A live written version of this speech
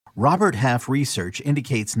Robert Half research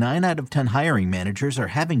indicates 9 out of 10 hiring managers are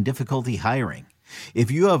having difficulty hiring.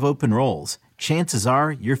 If you have open roles, chances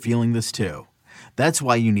are you're feeling this too. That's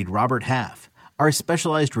why you need Robert Half. Our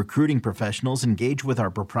specialized recruiting professionals engage with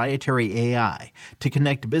our proprietary AI to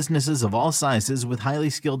connect businesses of all sizes with highly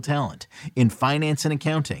skilled talent in finance and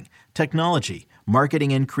accounting, technology,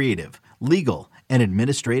 marketing and creative, legal, and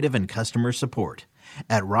administrative and customer support.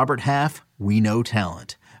 At Robert Half, we know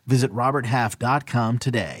talent. Visit roberthalf.com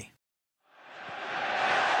today.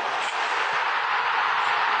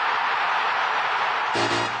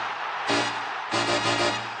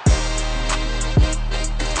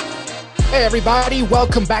 Hey everybody,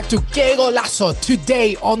 welcome back to Que Golazo.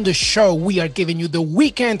 Today on the show, we are giving you the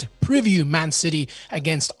weekend preview. Man City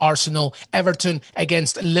against Arsenal, Everton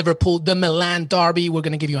against Liverpool, the Milan derby. We're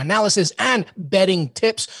going to give you analysis and betting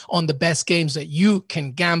tips on the best games that you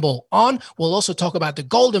can gamble on. We'll also talk about the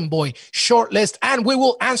Golden Boy shortlist, and we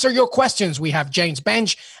will answer your questions. We have James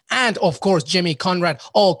Bench and, of course, Jimmy Conrad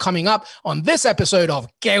all coming up on this episode of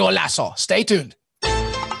Que Golazo. Stay tuned.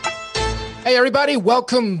 Hey everybody,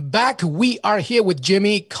 welcome back. We are here with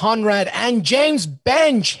Jimmy Conrad and James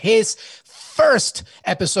Bench, his first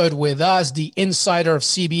episode with us, the insider of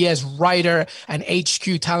CBS, writer and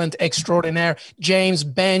HQ talent extraordinaire, James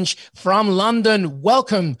Bench from London.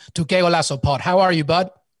 Welcome to Que Golazo Pod. How are you, bud?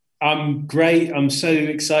 I'm great. I'm so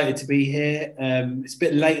excited to be here. It's a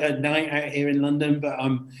bit late at night out here in London, but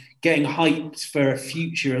I'm getting hyped for a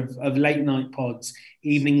future of late night pods,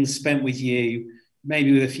 evenings spent with you,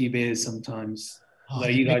 maybe with a few beers sometimes. Although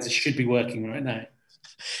you guys should be working right now.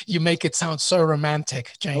 You make it sound so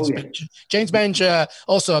romantic, James. Oh, yeah. James Bench,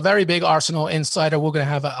 also a very big Arsenal insider. We're going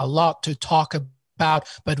to have a lot to talk about.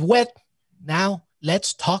 But now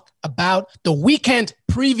let's talk about the weekend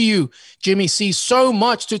preview. Jimmy sees so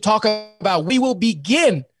much to talk about. We will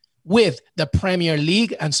begin with the Premier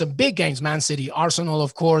League and some big games, Man City, Arsenal,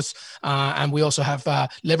 of course. And we also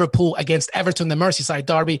have Liverpool against Everton, the Merseyside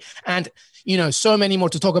derby. And so many more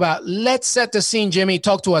to talk about. Let's set the scene, Jimmy.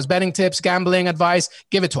 Talk to us. Betting tips, gambling advice.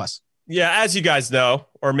 Give it to us. Yeah, as you guys know,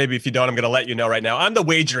 or maybe if you don't, I'm going to let you know right now. I'm the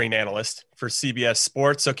wagering analyst for CBS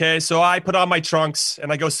Sports, okay? So I put on my trunks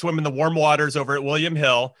and I go swim in the warm waters over at William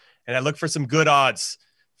Hill, and I look for some good odds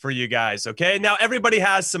for you guys, okay? Now, everybody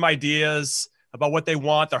has some ideas about what they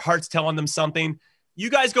want. Their heart's telling them something. You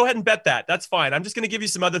guys go ahead and bet that. That's fine. I'm just going to give you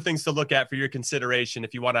some other things to look at for your consideration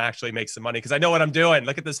if you want to actually make some money, because I know what I'm doing.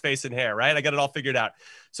 Look at this face and hair, right? I got it all figured out.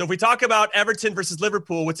 So if we talk about Everton versus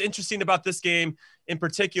Liverpool, what's interesting about this game in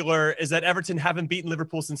particular is that Everton haven't beaten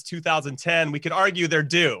Liverpool since 2010. We could argue they're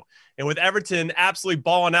due. And with Everton absolutely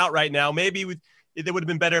balling out right now, maybe it would have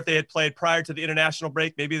been better if they had played prior to the international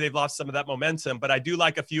break. Maybe they've lost some of that momentum, but I do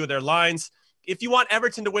like a few of their lines. If you want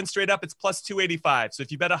Everton to win straight up, it's plus 285. So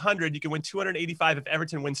if you bet 100, you can win 285 if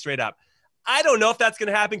Everton wins straight up. I don't know if that's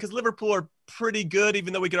going to happen because Liverpool are pretty good,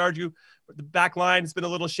 even though we could argue the back line has been a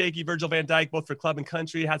little shaky. Virgil van Dijk, both for club and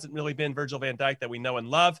country, hasn't really been Virgil van Dijk that we know and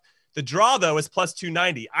love. The draw, though, is plus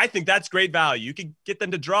 290. I think that's great value. You could get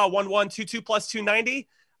them to draw 1-1, 2-2 plus 290.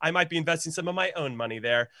 I might be investing some of my own money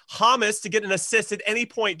there. Hamas to get an assist at any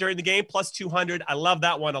point during the game, plus 200. I love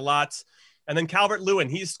that one a lot. And then Calvert-Lewin,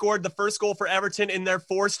 he scored the first goal for Everton in their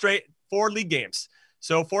four league games.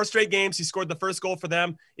 So 4 straight games, he scored the first goal for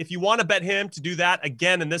them. If you want to bet him to do that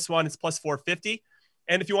again in this one, it's plus 450.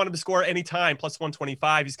 And if you want him to score any time, plus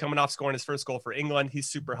 125. He's coming off scoring his first goal for England. He's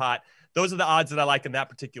super hot. Those are the odds that I like in that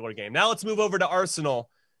particular game. Now let's move over to Arsenal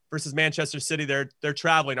versus Manchester City. They're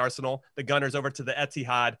traveling, Arsenal, the Gunners, over to the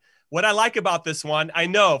Etihad. What I like about this one, I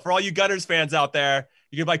know for all you Gunners fans out there,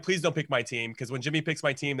 you're like, please don't pick my team, because when Jimmy picks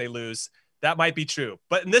my team, they lose. That might be true.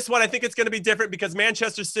 But in this one, I think it's going to be different because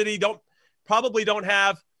Manchester City probably don't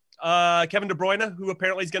have Kevin De Bruyne, who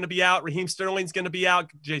apparently is going to be out. Raheem Sterling's going to be out.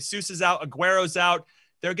 Jesus is out. Aguero's out.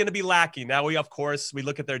 They're going to be lacking. Now, we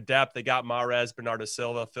look at their depth. They got Mahrez, Bernardo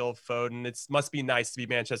Silva, Phil Foden. It must be nice to be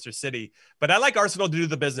Manchester City. But I like Arsenal to do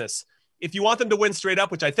the business. If you want them to win straight up,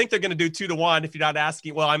 which I think they're going to do 2-1, if you're not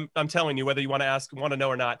asking, well, I'm telling you whether you want to know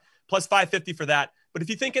or not, plus 550 for that. But if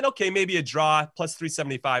you're thinking, okay, maybe a draw, plus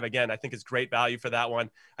 375, again, I think is great value for that one.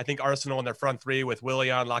 I think Arsenal in their front three with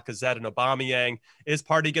Willian, Lacazette, and Aubameyang. Is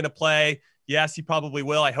Partey going to play? Yes, he probably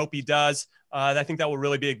will. I hope he does. I think that will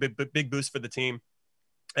really be a big boost for the team.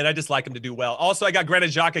 And I just like him to do well. Also, I got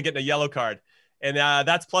Granit Xhaka getting a yellow card. And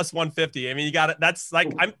that's plus 150. I mean, you got it. That's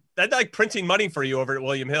like printing money for you over at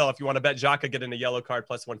William Hill if you want to bet Xhaka getting a yellow card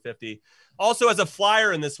plus 150. Also, as a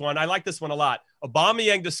flyer in this one, I like this one a lot.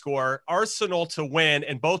 Aubameyang to score, Arsenal to win,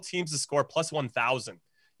 and both teams to score plus 1,000.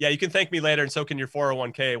 Yeah, you can thank me later, and so can your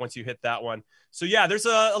 401k once you hit that one. So yeah, there's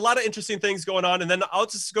a lot of interesting things going on. And then I'll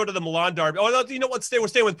just go to the Milan derby. Oh, you know what? We're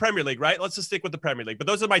staying with Premier League, right? Let's just stick with the Premier League. But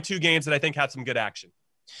those are my two games that I think had some good action.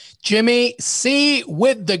 Jimmy C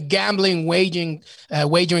with the gambling wagering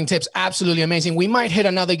tips. Absolutely amazing. We might hit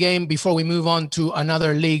another game before we move on to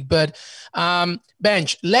another league. But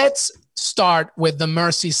Benj, let's start with the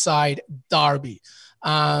Merseyside derby.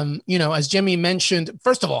 As Jimmy mentioned,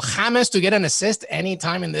 first of all, James to get an assist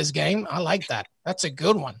anytime in this game. I like that. That's a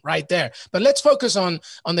good one right there. But let's focus on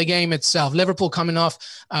the game itself. Liverpool coming off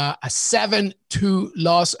a 7-2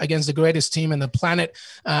 loss against the greatest team in the planet,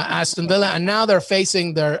 Aston Villa. And now they're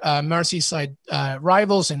facing their Merseyside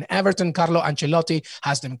rivals in Everton. Carlo Ancelotti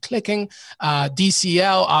has them clicking.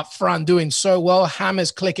 DCL up front doing so well.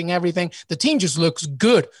 James clicking everything. The team just looks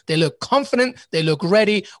good. They look confident. They look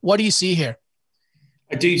ready. What do you see here?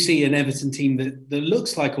 I do see an Everton team that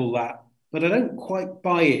looks like all that, but I don't quite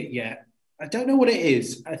buy it yet. I don't know what it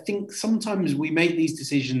is. I think sometimes we make these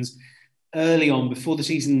decisions early on before the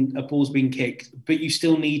season, a ball's been kicked, but you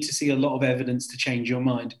still need to see a lot of evidence to change your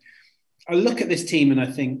mind. I look at this team and I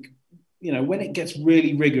think, when it gets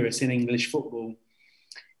really rigorous in English football,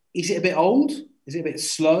 is it a bit old? Is it a bit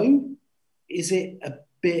slow? Is it a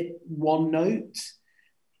bit one note?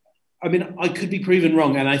 I mean, I could be proven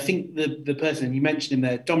wrong. And I think the person, you mentioned him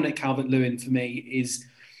there, Dominic Calvert-Lewin, for me, is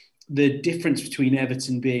the difference between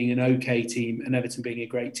Everton being an okay team and Everton being a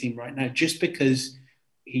great team right now, just because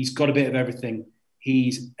he's got a bit of everything.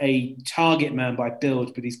 He's a target man by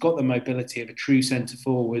build, but he's got the mobility of a true centre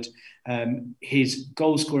forward. His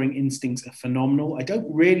goal-scoring instincts are phenomenal. I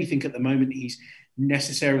don't really think at the moment he's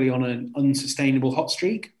necessarily on an unsustainable hot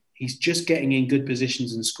streak. He's just getting in good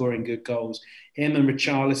positions and scoring good goals. Him and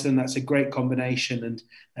Richarlison, that's a great combination.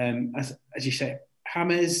 And as you say,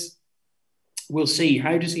 James, we'll see.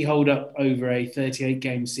 How does he hold up over a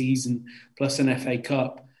 38-game season plus an FA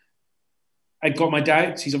Cup? I've got my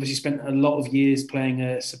doubts. He's obviously spent a lot of years playing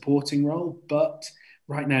a supporting role, but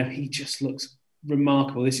right now he just looks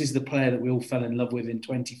remarkable. This is the player that we all fell in love with in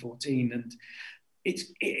 2014. And it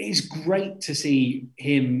is great to see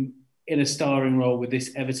him in a starring role with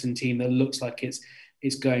this Everton team that looks like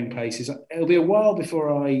it's going places. It'll be a while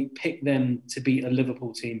before I pick them to beat a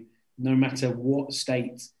Liverpool team, no matter what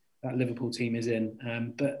state that Liverpool team is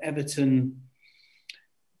in. But Everton,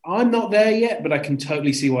 I'm not there yet, but I can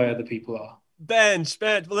totally see why other people are. Benj,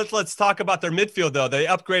 let's talk about their midfield, though. They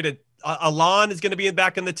upgraded. Alon is going to be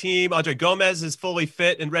back in the team. Andre Gomez is fully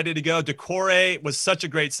fit and ready to go. Decore was such a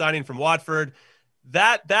great signing from Watford.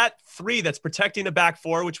 That three that's protecting the back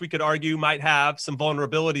four, which we could argue might have some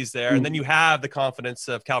vulnerabilities there. And then you have the confidence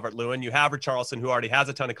of Calvert-Lewin. You have Richarlison, who already has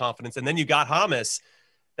a ton of confidence. And then you got James.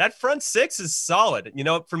 That front six is solid.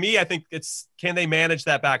 For me, I think can they manage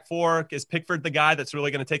that back four? Is Pickford the guy that's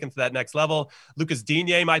really going to take them to that next level? Lucas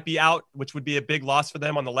Digne might be out, which would be a big loss for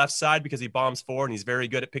them on the left side because he bombs forward and he's very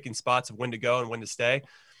good at picking spots of when to go and when to stay.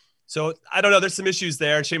 So I don't know. There's some issues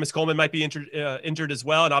there. Seamus Coleman might be injured as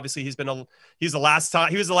well, and obviously he was the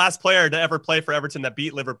last player to ever play for Everton that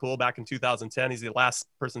beat Liverpool back in 2010. He's the last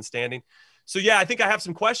person standing. So yeah, I think I have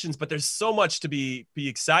some questions, but there's so much to be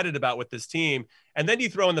excited about with this team. And then you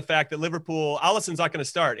throw in the fact that Liverpool, Alisson's not going to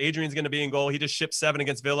start. Adrian's going to be in goal. He just shipped 7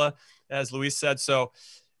 against Villa, as Luis said. So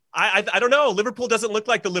I don't know. Liverpool doesn't look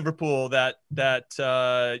like the Liverpool that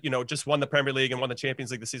just won the Premier League and won the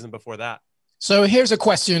Champions League the season before that. So here's a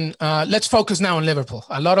question. Let's focus now on Liverpool.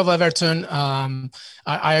 A lot of Everton.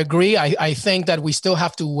 I agree. I think that we still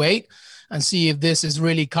have to wait and see if this is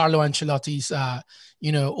really Carlo Ancelotti's,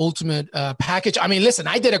 ultimate package. I mean, listen,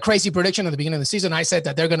 I did a crazy prediction at the beginning of the season. I said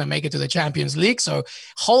that they're going to make it to the Champions League. So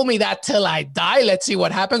hold me that till I die. Let's see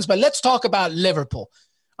what happens. But let's talk about Liverpool.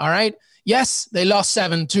 All right. Yes, they lost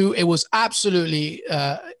 7-2. It was absolutely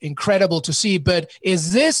incredible to see. But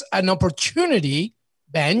is this an opportunity,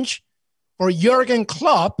 Benj, for Jurgen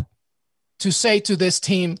Klopp to say to this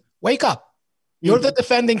team, wake up. You're the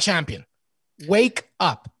defending champion. Wake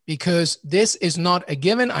up, because this is not a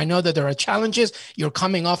given. I know that there are challenges. You're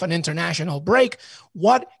coming off an international break.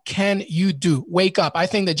 What can you do? Wake up. I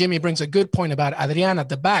think that Jimmy brings a good point about Adrian at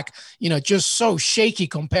the back, just so shaky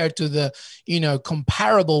compared to the,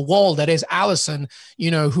 comparable wall that is Alisson,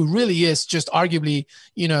 who really is just arguably,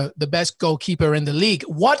 the best goalkeeper in the league.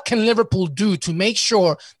 What can Liverpool do to make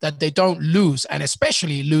sure that they don't lose, and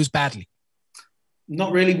especially lose badly?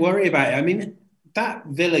 Not really worry about it. I mean, that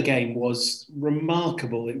Villa game was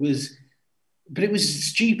remarkable. It was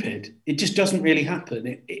stupid. It just doesn't really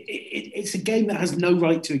happen. It's a game that has no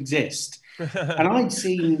right to exist. And I'd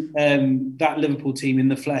seen that Liverpool team in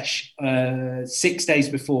the flesh 6 days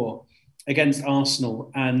before. against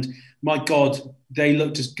Arsenal. And my God, they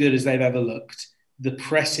looked as good as they've ever looked. The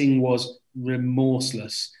pressing was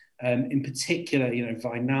remorseless. In particular,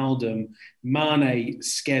 Wijnaldum, Mane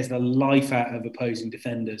scares the life out of opposing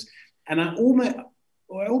defenders. And I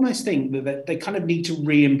almost think that they kind of need to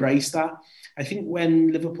re-embrace that. I think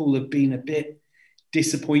when Liverpool have been a bit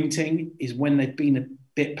disappointing is when they've been a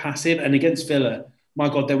bit passive. And against Villa, my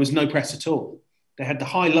God, there was no press at all. They had the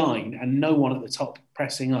high line and no one at the top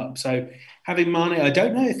pressing up. So having Mane, I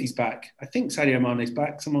don't know if he's back. I think Sadio Mane's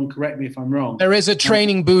back. Someone correct me if I'm wrong. There is a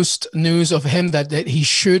training boost news of him that he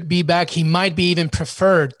should be back. He might be even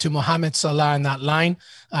preferred to Mohamed Salah in that line,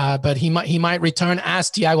 but he might return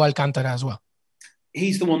as Thiago Alcantara as well.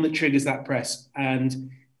 He's the one that triggers that press.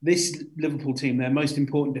 And this Liverpool team, their most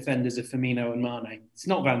important defenders are Firmino and Mane. It's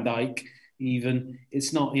not Van Dijk even.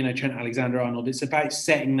 It's not, Trent Alexander-Arnold. It's about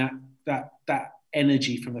setting that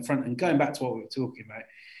energy from the front. And going back to what we were talking about,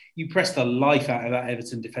 you press the life out of that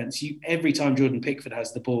Everton defence. Every time Jordan Pickford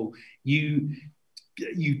has the ball, you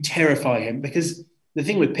terrify him, because the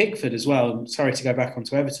thing with Pickford as well, I'm sorry to go back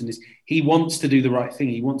onto Everton, is he wants to do the right thing.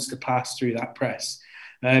 He wants to pass through that press.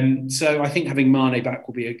 So I think having Mane back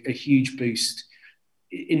will be a huge boost.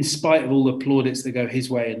 In spite of all the plaudits that go his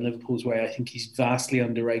way and Liverpool's way, I think he's vastly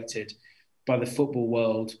underrated by the football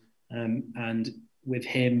world. And with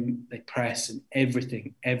him, they press, and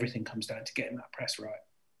everything comes down to getting that press right.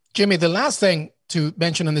 Jimmy, the last thing to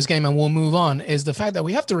mention in this game, and we'll move on, is the fact that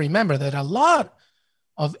we have to remember that a lot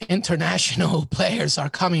of international players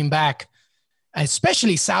are coming back,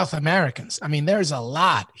 especially South Americans. I mean, there's a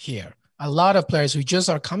lot here. A lot of players who just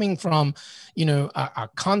are coming from, a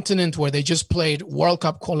continent where they just played World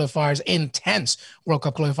Cup qualifiers, intense World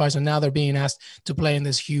Cup qualifiers, and now they're being asked to play in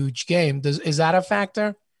this huge game. Is that a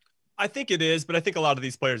factor? I think it is, but I think a lot of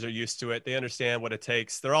these players are used to it. They understand what it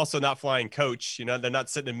takes. They're also not flying coach. They're not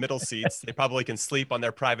sitting in middle seats. They probably can sleep on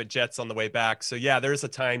their private jets on the way back. So yeah, there's a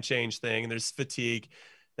time change thing. There's fatigue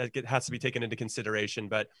that has to be taken into consideration.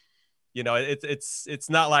 But it's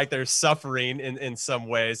not like they're suffering in some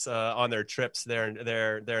ways on their trips there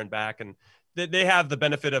and back. And they have the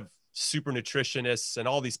benefit of super nutritionists and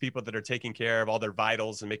all these people that are taking care of all their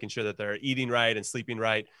vitals and making sure that they're eating right and sleeping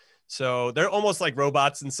right. So they're almost like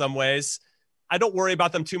robots in some ways. I don't worry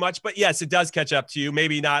about them too much, but yes, it does catch up to you.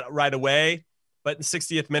 Maybe not right away, but in the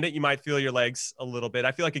 60th minute, you might feel your legs a little bit.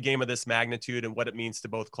 I feel like a game of this magnitude and what it means to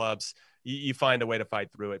both clubs, you find a way to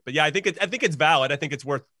fight through it. But yeah, I think it's valid. I think it's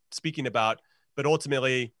worth speaking about, but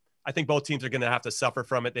ultimately I think both teams are going to have to suffer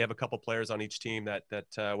from it. They have a couple players on each team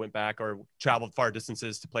that went back or traveled far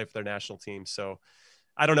distances to play for their national team. So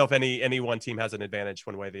I don't know if any one team has an advantage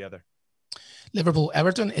one way or the other.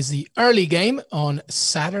 Liverpool-Everton is the early game on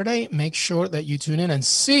Saturday. Make sure that you tune in and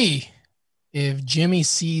see if Jimmy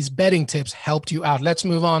C's betting tips helped you out. Let's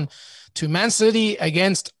move on to Man City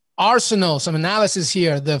against Arsenal. Some analysis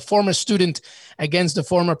here. The former student against the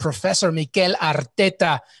former professor. Mikel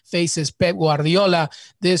Arteta faces Pep Guardiola.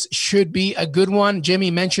 This should be a good one.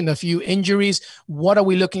 Jimmy mentioned a few injuries. What are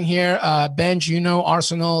we looking here? Benj,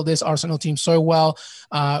 Arsenal, this Arsenal team so well.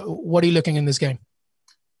 What are you looking in this game?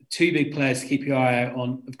 Two big players to keep your eye out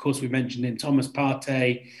on. Of course, we mentioned him, Thomas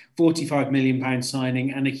Partey, £45 million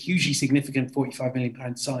signing, and a hugely significant £45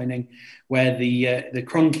 million signing where the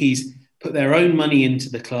Cronkies put their own money into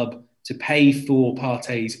the club to pay for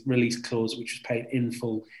Partey's release clause, which was paid in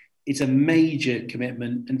full. It's a major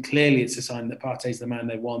commitment, and clearly it's a sign that Partey's the man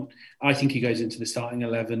they want. I think he goes into the starting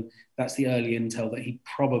 11. That's the early intel that he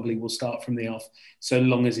probably will start from the off, so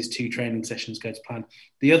long as his 2 training sessions go to plan.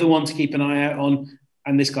 The other one to keep an eye out on,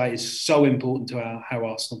 and this guy is so important to how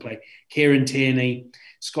Arsenal play, Kieran Tierney,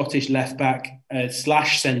 Scottish left-back /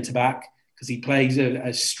 centre-back, because he plays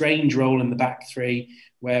a strange role in the back three,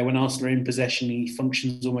 where when Arsenal are in possession, he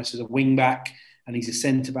functions almost as a wing-back, and he's a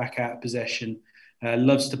centre-back out of possession,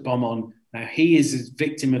 loves to bomb on. Now, he is a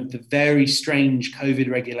victim of the very strange COVID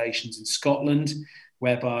regulations in Scotland,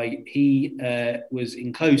 whereby he was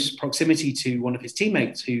in close proximity to one of his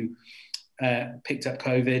teammates who picked up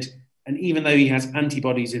COVID. And even though he has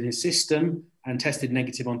antibodies in his system and tested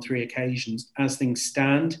negative on 3 occasions, as things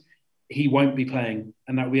stand, he won't be playing.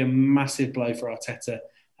 And that would be a massive blow for Arteta.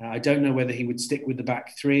 I don't know whether he would stick with the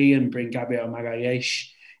back 3 and bring Gabriel Magalhaes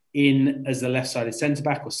in as the left-sided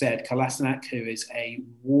centre-back, or Sead Kolasinac, who is a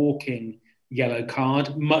walking yellow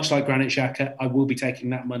card, much like Granit Xhaka. I will be taking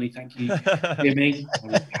that money. Thank you, Jimmy.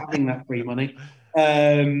 I'm having that free money.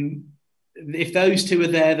 If those two are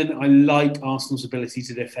there, then I like Arsenal's ability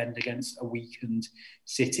to defend against a weakened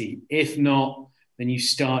City. If not, then you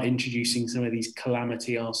start introducing some of these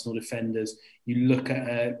calamity Arsenal defenders. You look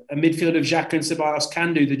at a midfield of Xhaka and Ceballos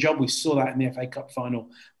can do the job. We saw that in the FA Cup final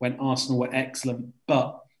when Arsenal were excellent.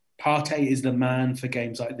 But Partey is the man for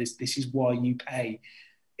games like this. This is why you pay.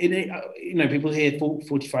 People hear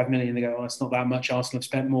 45 million, they go, oh, it's not that much. Arsenal have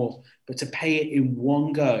spent more. But to pay it in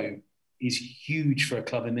one go is huge for a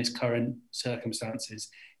club in this current circumstances.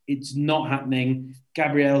 It's not happening.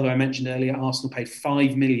 Gabriel, who I mentioned earlier, Arsenal paid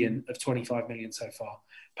 5 million of 25 million so far.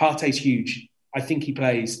 Partey's huge. I think he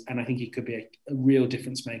plays, and I think he could be a real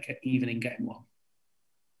difference maker, even in game one.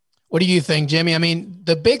 What do you think, Jimmy? I mean,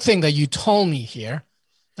 the big thing that you told me here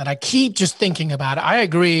that I keep just thinking about, I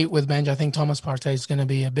agree with Benj. I think Thomas Partey is going to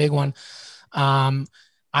be a big one. I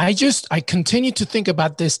continue to think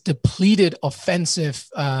about this depleted offensive,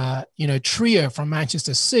 trio from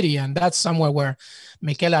Manchester City, and that's somewhere where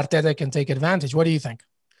Mikel Arteta can take advantage. What do you think?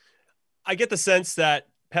 I get the sense that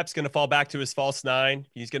Pep's going to fall back to his false nine.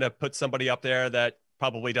 He's going to put somebody up there that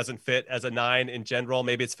probably doesn't fit as a nine in general.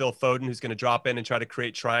 Maybe it's Phil Foden who's going to drop in and try to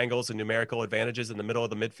create triangles and numerical advantages in the middle of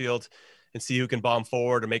the midfield and see who can bomb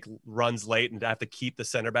forward or make runs late and have to keep the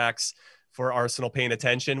center backs for Arsenal paying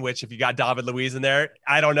attention, which if you got David Luiz in there,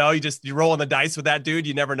 I don't know. You're rolling the dice with that dude.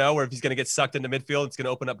 You never know where if he's going to get sucked into midfield, it's going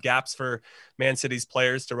to open up gaps for Man City's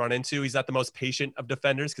players to run into. He's not the most patient of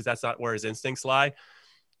defenders because that's not where his instincts lie.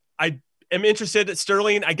 I am interested at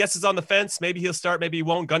Sterling. I guess is on the fence. Maybe he'll start, maybe he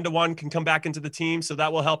won't. Gundogan can come back into the team, so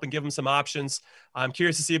that will help and give him some options. I'm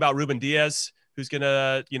curious to see about Ruben Diaz, who's going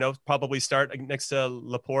to, probably start next to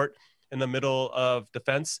Laporte in the middle of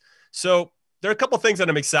defense. So there are a couple of things that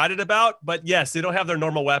I'm excited about, but yes, they don't have their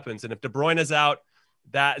normal weapons. And if De Bruyne is out,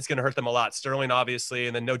 that is going to hurt them a lot. Sterling, obviously,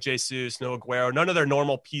 and then no Jesus, no Aguero, none of their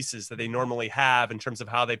normal pieces that they normally have in terms of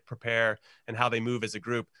how they prepare and how they move as a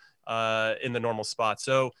group in the normal spot.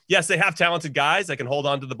 So yes, they have talented guys that can hold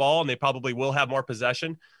on to the ball, and they probably will have more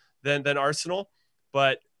possession than Arsenal.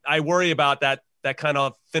 But I worry about that kind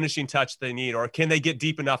of finishing touch they need, or can they get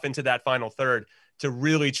deep enough into that final third to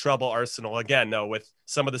really trouble Arsenal? Again, no, with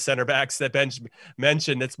some of the center backs that Ben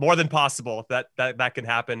mentioned, it's more than possible that can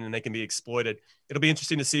happen and they can be exploited. It'll be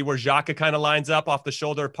interesting to see where Xhaka kind of lines up off the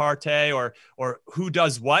shoulder of Partey, or who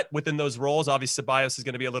does what within those roles. Obviously, Ceballos is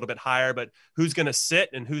going to be a little bit higher, but who's going to sit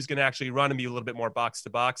and who's going to actually run and be a little bit more box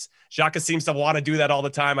to box. Xhaka seems to want to do that all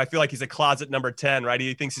the time. I feel like he's a closet number 10, right?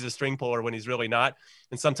 He thinks he's a string puller when he's really not.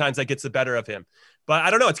 And sometimes that gets the better of him. But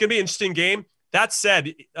I don't know. It's going to be an interesting game. That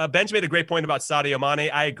said, Benj made a great point about Sadio Mane.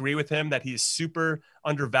 I agree with him that he's super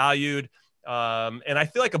undervalued. And I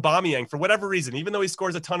feel like Aubameyang, for whatever reason, even though he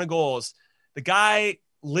scores a ton of goals, the guy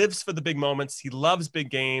lives for the big moments. He loves big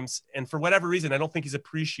games. And for whatever reason, I don't think he's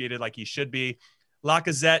appreciated like he should be.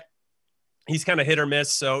 Lacazette, he's kind of hit or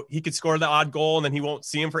miss. So he could score the odd goal and then he won't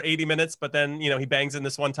see him for 80 minutes. But then, he bangs in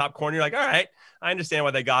this one top corner. You're like, all right, I understand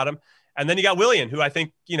why they got him. And then you got Willian, who I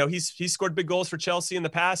think, he's scored big goals for Chelsea in the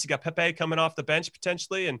past. You got Pepe coming off the bench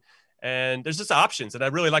potentially. And there's just options. And I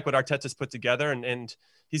really like what Arteta's put together. And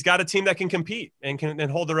he's got a team that can compete and can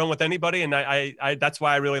hold their own with anybody. And I that's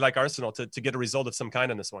why I really like Arsenal to get a result of some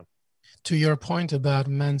kind in this one. To your point about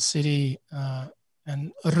Man City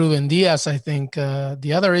and Ruben Diaz, I think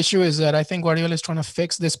the other issue is that I think Guardiola is trying to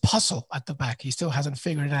fix this puzzle at the back. He still hasn't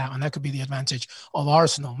figured it out, and that could be the advantage of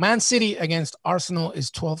Arsenal. Man City against Arsenal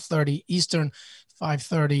is 12:30 Eastern,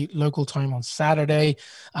 5:30 local time on Saturday.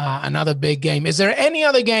 Another big game. Is there any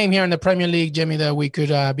other game here in the Premier League, Jimmy, that we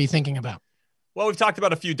could be thinking about? Well, we've talked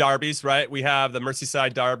about a few derbies, right? We have the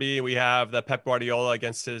Merseyside derby. We have the Pep Guardiola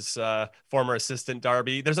against his former assistant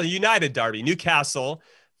derby. There's a United derby, Newcastle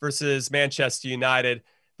versus Manchester United.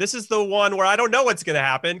 This is the one where I don't know what's going to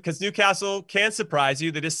happen because Newcastle can surprise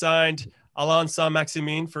you. They just signed Alain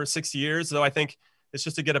Saint-Maximin for 6 years, though I think it's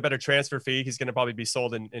just to get a better transfer fee. He's going to probably be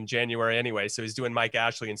sold in January anyway, so he's doing Mike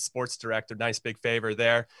Ashley and sports director. Nice big favor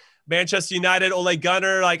there. Manchester United, Ole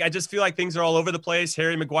Gunnar, I just feel like things are all over the place.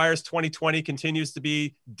 Harry Maguire's 2020 continues to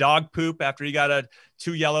be dog poop after he got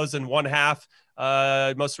 2 yellows in 1 half,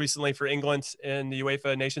 most recently for England in the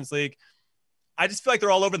UEFA Nations League. I just feel like they're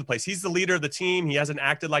all over the place. He's the leader of the team. He hasn't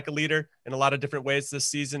acted like a leader in a lot of different ways this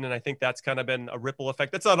season. And I think that's kind of been a ripple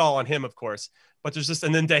effect. That's not all on him, of course, but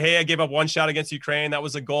and then De Gea gave up 1 shot against Ukraine. That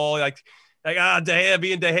was a goal. De Gea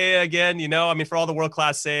being De Gea again, for all the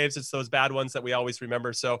world-class saves, it's those bad ones that we always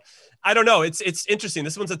remember. So I don't know. It's interesting.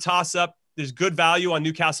 This one's a toss up. There's good value on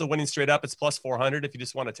Newcastle winning straight up. It's plus 400 if you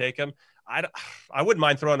just want to take them. I wouldn't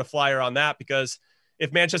mind throwing a flyer on that because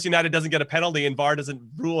if Manchester United doesn't get a penalty and VAR doesn't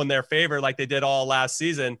rule in their favor like they did all last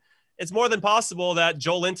season, it's more than possible that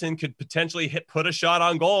Joe Linton could potentially put a shot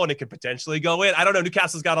on goal and it could potentially go in. I don't know.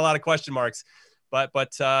 Newcastle's got a lot of question marks, but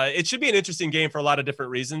it should be an interesting game for a lot of different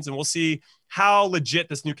reasons. And we'll see how legit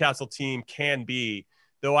this Newcastle team can be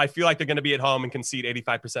though I feel like they're going to be at home and concede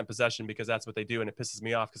 85% possession because that's what they do. And it pisses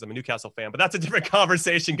me off because I'm a Newcastle fan, but that's a different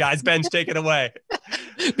conversation, guys. Benj, take it away.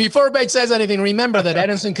 Before Benj says anything, remember that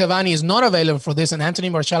Edinson Cavani is not available for this and Anthony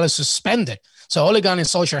Martial is suspended. So Ole Gunnar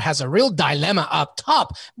Solskjaer has a real dilemma up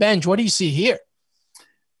top. Benj, what do you see here?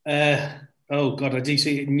 Oh God, I do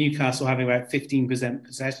see Newcastle having about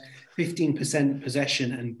 15%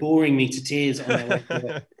 possession and boring me to tears on their way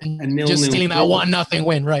to a nil. Just stealing that 1-0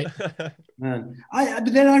 win, right? Man,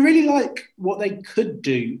 but then I really like what they could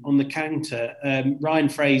do on the counter. Ryan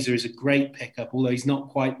Fraser is a great pickup, although he's not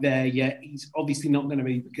quite there yet. He's obviously not going to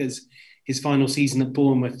be because his final season at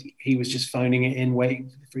Bournemouth, he was just phoning it in, waiting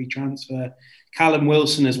for the free transfer. Callum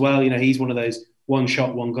Wilson as well, he's one of those one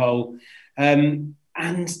shot, one goal. And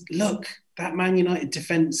look, that Man United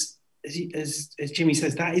defence, as Jimmy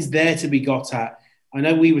says, that is there to be got at. I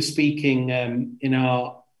know we were speaking in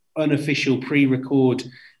our unofficial pre-record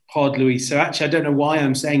pod, Louis. So actually, I don't know why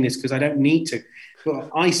I'm saying this because I don't need to. But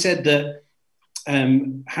I said that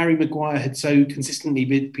Harry Maguire had so consistently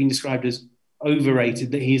been described as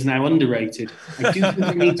overrated that he is now underrated. I do think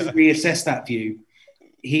we need to reassess that view.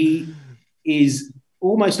 He is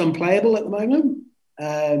almost unplayable at the moment.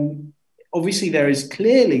 Obviously, there is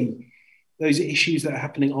clearly those issues that are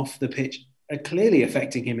happening off the pitch are clearly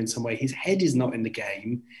affecting him in some way. His head is not in the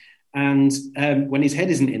game. And when his head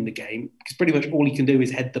isn't in the game, because pretty much all he can do is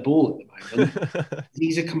head the ball at the moment,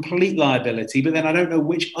 he's a complete liability. But then I don't know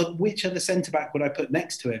which other centre-back would I put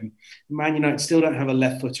next to him. Man United still don't have a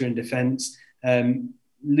left footer in defence.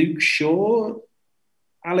 Luke Shaw,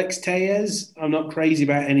 Alex Tellez, I'm not crazy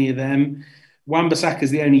about any of them. Wan-Bissaka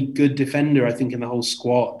is the only good defender, I think, in the whole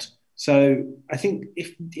squad. So I think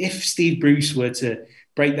if Steve Bruce were to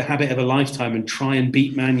break the habit of a lifetime and try and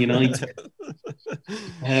beat Man United,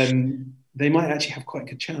 they might actually have quite a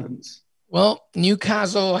good chance. Well,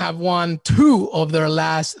 Newcastle have won 2 of their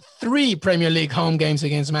last 3 Premier League home games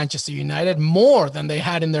against Manchester United, more than they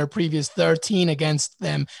had in their previous 13 against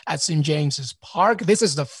them at St. James's Park. This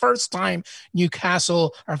is the first time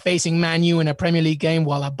Newcastle are facing Man U in a Premier League game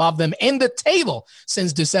while above them in the table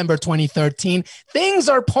since December 2013. Things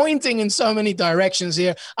are pointing in so many directions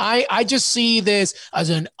here. I just see this as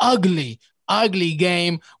an ugly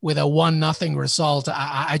game with a 1-0 result.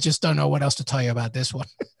 I just don't know what else to tell you about this one.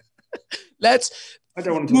 I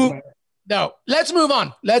don't want to talk about it. No, let's move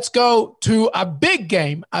on. Let's go to a big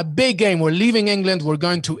game. We're leaving England. We're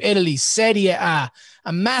going to Italy, Serie A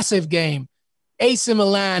massive game. AC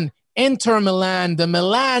Milan, Inter Milan, the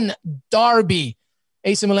Milan derby.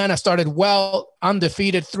 AC Milan has started well,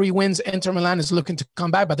 undefeated, 3 wins. Inter Milan is looking to come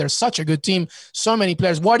back, but they're such a good team. So many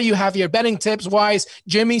players. What do you have here? Betting tips wise,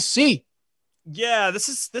 Jimmy C. Yeah, this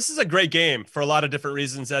is a great game for a lot of different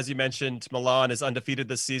reasons. As you mentioned, Milan is undefeated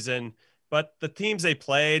this season, but the teams they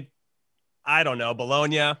played, I don't know,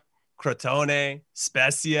 Bologna, Crotone,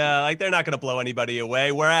 Spezia, like they're not going to blow anybody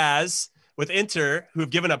away. Whereas with Inter, who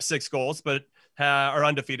have given up 6 goals, but are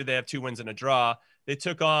undefeated, they have 2 wins and a draw. They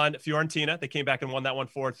took on Fiorentina. They came back and won that one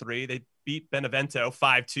 4-3. They beat Benevento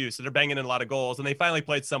 5-2. So they're banging in a lot of goals. And they finally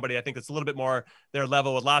played somebody, I think that's a little bit more their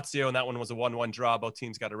level with Lazio. And that one was a 1-1 draw. Both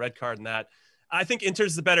teams got a red card in that. I think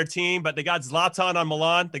Inter's the better team, but they got Zlatan on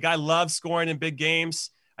Milan. The guy loves scoring in big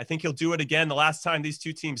games. I think he'll do it again. The last time these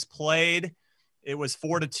 2 teams played, it was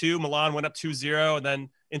 4-2. Milan went up 2-0, and then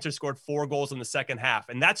Inter scored 4 goals in the second half.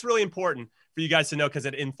 And that's really important for you guys to know because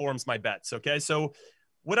it informs my bets, okay? So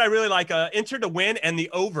what I really like, Inter to win and the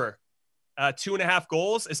over 2.5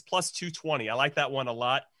 goals is plus 220. I like that one a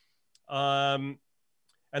lot. And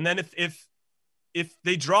then if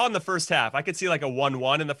they draw in the first half, I could see like a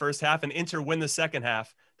 1-1 in the first half and Inter win the second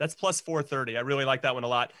half. That's plus 430. I really like that one a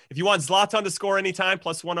lot. If you want Zlatan to score anytime,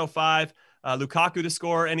 plus 105. Lukaku to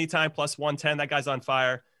score anytime, plus 110. That guy's on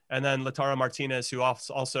fire. And then Lautaro Martinez, who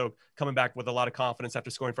also coming back with a lot of confidence after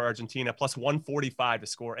scoring for Argentina, plus 145 to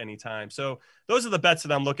score anytime. So those are the bets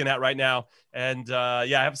that I'm looking at right now. And I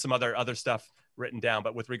have some other stuff written down.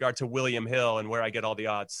 But with regard to William Hill and where I get all the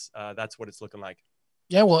odds, that's what it's looking like.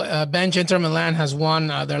 Yeah, well, Benj, Inter Milan has won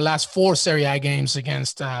their last 4 Serie A games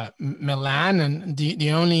against Milan, and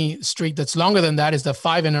the only streak that's longer than that is the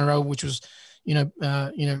 5 in a row, which was,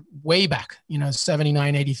 way back,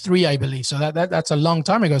 79, 83, I believe. So that's a long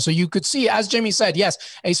time ago. So you could see, as Jimmy said, yes,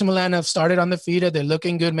 AC Milan have started undefeated. They're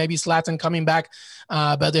looking good. Maybe Zlatan coming back,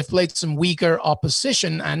 but they've played some weaker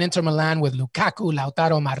opposition. And Inter Milan with Lukaku,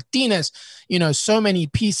 Lautaro Martinez, so many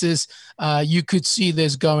pieces. You could see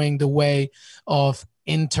this going the way of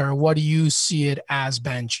Inter. What do you see it as,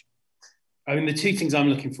 Benj? I mean, the 2 things I'm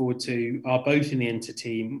looking forward to are both in the Inter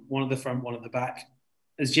team, one at the front, one at the back.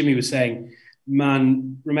 As Jimmy was saying,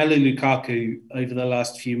 Man, Romelu Lukaku over the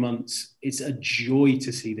last few months, it's a joy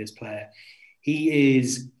to see this player. He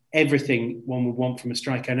is everything one would want from a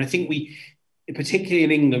striker. And I think we, particularly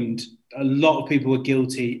in England, a lot of people were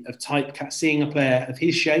guilty of seeing a player of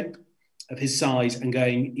his shape, of his size, and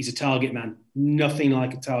going, he's a target man. Nothing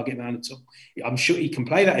like a target man at all. I'm sure he can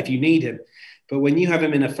play that if you need him. But when you have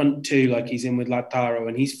him in a front two, like he's in with Lautaro,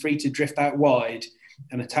 and he's free to drift out wide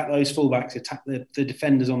and attack those fullbacks, attack the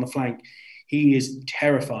defenders on the flank, he is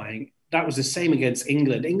terrifying. That was the same against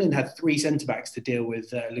England. England had 3 centre-backs to deal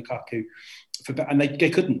with Lukaku, and they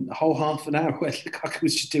couldn't. The whole half an hour where Lukaku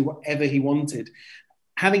was just doing whatever he wanted.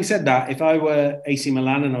 Having said that, if I were AC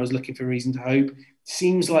Milan and I was looking for reason to hope,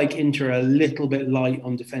 seems like Inter are a little bit light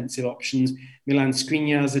on defensive options. Milan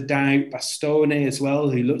Skriniar's a doubt, Bastone as well,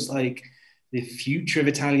 who looks like the future of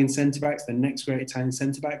Italian centre-backs, the next great Italian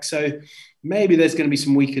centre-back. So maybe there's going to be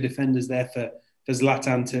some weaker defenders there for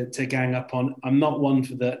Zlatan to gang up on. I'm not one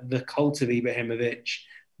for the cult of Ibrahimovic,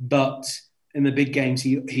 but in the big games,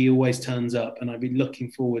 he always turns up, and I'd be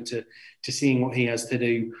looking forward to seeing what he has to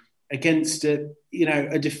do against a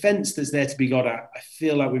defence that's there to be got at. I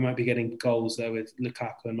feel like we might be getting goals there with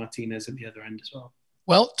Lukaku and Martinez at the other end as well.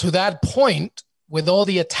 Well, to that point, with all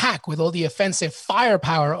the attack, with all the offensive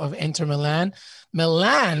firepower of Inter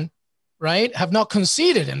Milan, right, have not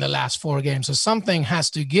conceded in the last 4 games. So something has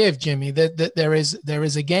to give, Jimmy. That there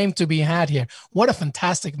is a game to be had here. What a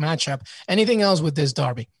fantastic matchup. Anything else with this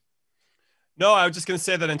derby? No, I was just going to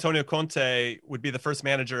say that Antonio Conte would be the first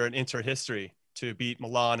manager in Inter history to beat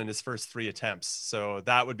Milan in his first 3 attempts. So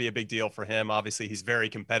that would be a big deal for him. Obviously, he's very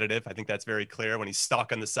competitive. I think that's very clear when he's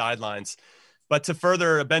stuck on the sidelines. But to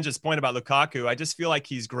further Benja's point about Lukaku, I just feel like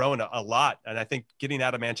he's grown a lot. And I think getting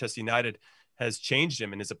out of Manchester United has changed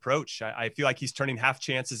him in his approach. I feel like he's turning half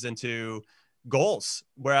chances into goals,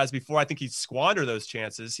 whereas before I think he'd squander those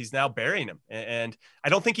chances. He's now burying them, and I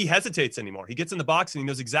don't think he hesitates anymore. He gets in the box and he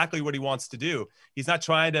knows exactly what he wants to do. He's not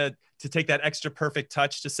trying to take that extra perfect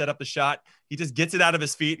touch to set up the shot. He just gets it out of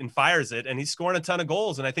his feet and fires it, and he's scoring a ton of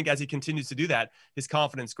goals. And I think as he continues to do that, his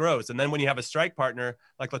confidence grows. And then when you have a strike partner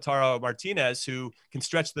like Lautaro Martinez, who can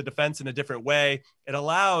stretch the defense in a different way, it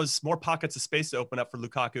allows more pockets of space to open up for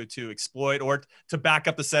Lukaku to exploit or to back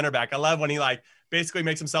up the center back. I love when he basically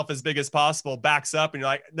makes himself as big as possible, backs up, and you're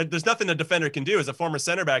like, there's nothing a defender can do. As a former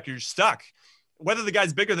center back, you're stuck. Whether the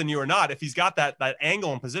guy's bigger than you or not, if he's got that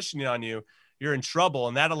angle and positioning on you, you're in trouble,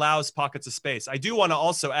 and that allows pockets of space. I do want to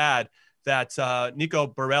also add that Nico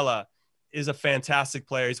Barella is a fantastic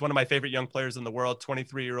player. He's one of my favorite young players in the world,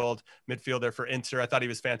 23-year-old midfielder for Inter. I thought he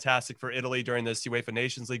was fantastic for Italy during this UEFA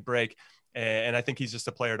Nations League break, and I think he's just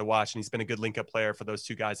a player to watch, and he's been a good link-up player for those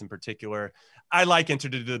 2 guys in particular. I like Inter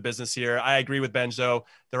to do the business here. I agree with Benjo.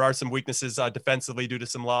 There are some weaknesses defensively due to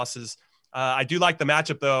some losses. I do like the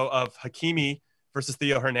matchup, though, of Hakimi versus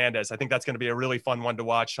Theo Hernandez. I think that's going to be a really fun one to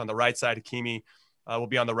watch. On the right side, Hakimi will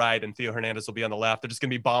be on the right and Theo Hernandez will be on the left. They're just going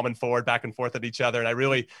to be bombing forward, back and forth at each other. And I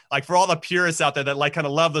really like, for all the purists out there that kind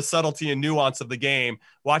of love the subtlety and nuance of the game,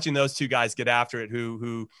 watching those 2 guys get after it,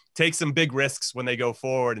 who take some big risks when they go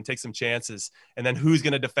forward and take some chances. And then who's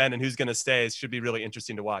going to defend and who's going to stay, it should be really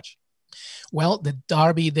interesting to watch. Well, the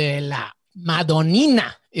Derby de la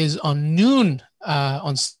Madonnina is on noon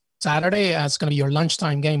on Saturday. It's going to be your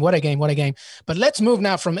lunchtime game. What a game. But let's move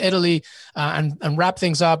now from Italy and wrap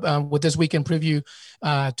things up with this weekend preview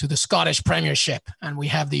to the Scottish Premiership. And we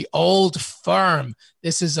have the Old Firm.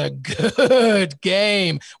 This is a good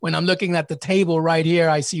game. When I'm looking at the table right here,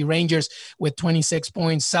 I see Rangers with 26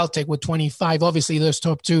 points, Celtic with 25. Obviously, those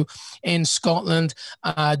top 2 in Scotland.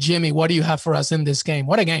 Jimmy, what do you have for us in this game?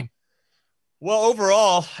 What a game. Well,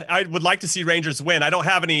 overall, I would like to see Rangers win.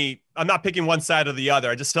 I'm not picking one side or the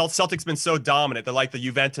other. I just felt Celtic's been so dominant. They're like the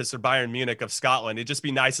Juventus or Bayern Munich of Scotland. It'd just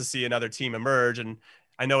be nice to see another team emerge. And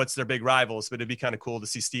I know it's their big rivals, but it'd be kind of cool to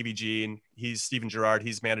see Stevie G and Steven Gerrard.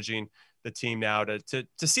 He's managing the team now to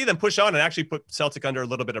see them push on and actually put Celtic under a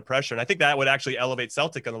little bit of pressure. And I think that would actually elevate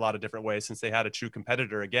Celtic in a lot of different ways since they had a true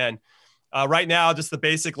competitor again. Right now, just the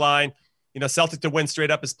basic line, Celtic to win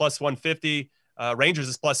straight up is plus 150. Rangers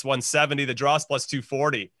is plus 170. The draw is plus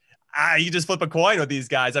 240. You just flip a coin with these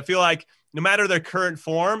guys. I feel like no matter their current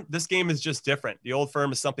form, this game is just different. The Old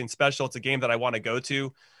Firm is something special. It's a game that I want to go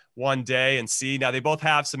to one day and see. Now, they both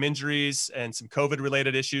have some injuries and some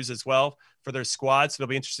COVID-related issues as well for their squad, so it'll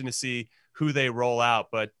be interesting to see who they roll out.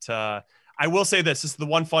 But I will say this is the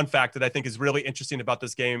one fun fact that I think is really interesting about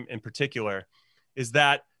this game in particular, is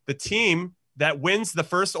that the team that wins the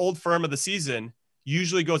first Old Firm of the season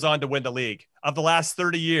usually goes on to win the league. Of the last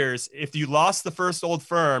 30 years, if you lost the first Old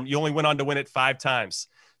Firm, you only went on to win it 5 times.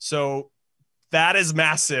 So That is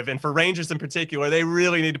massive. And for Rangers in particular, they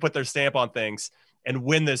really need to put their stamp on things and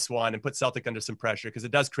win this one and put Celtic under some pressure, because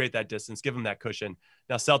it does create that distance, give them that cushion.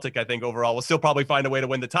 Now, Celtic, I think overall will still probably find a way to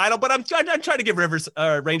win the title, but I'm trying to give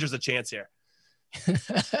Rangers a chance here.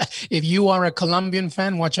 If you are a Colombian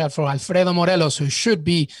fan, watch out for Alfredo Morelos, who should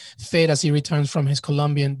be fit as he returns from his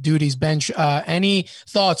Colombian duties bench. Any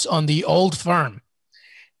thoughts on the Old Firm?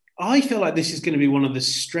 I feel like this is going to be one of the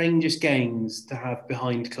strangest games to have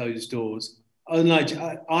behind closed doors.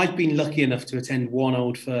 I've been lucky enough to attend one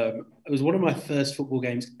Old Firm. It was one of my first football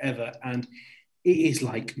games ever, and it is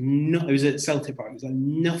like it was at Celtic Park. It was like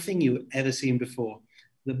nothing you've ever seen before.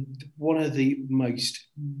 One of the most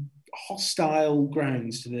hostile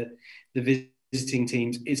grounds to the visiting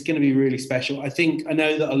teams. It's going to be really special. I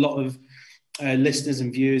know that a lot of listeners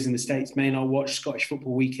and viewers in the States may not watch Scottish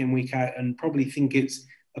football week in, week out, and probably think it's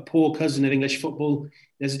a poor cousin of English football.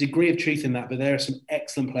 There's a degree of truth in that, but there are some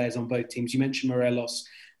excellent players on both teams. You mentioned Morelos,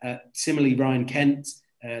 similarly Ryan Kent,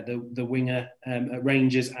 the winger at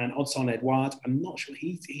Rangers, and Odsonne Edouard. I'm not sure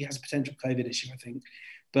he has a potential COVID issue, I think.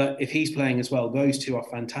 But if he's playing as well, those two are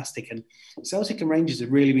fantastic. And Celtic and Rangers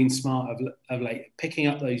have really been smart of late, picking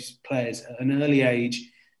up those players at an early age.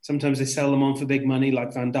 Sometimes they sell them on for big money,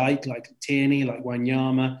 like Van Dijk, like Tierney, like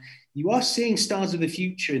Wanyama. You are seeing stars of the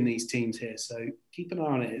future in these teams here. So keep an eye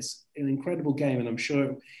on it. It's an incredible game. And I'm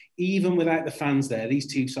sure even without the fans there, these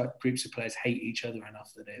two groups of players hate each other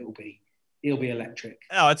enough that it'll be electric.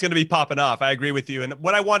 Oh, it's going to be popping off. I agree with you. And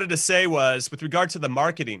what I wanted to say was, with regard to the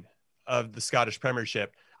marketing of the Scottish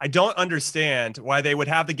Premiership, I don't understand why they would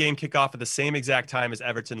have the game kick off at the same exact time as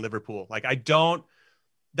Everton Liverpool.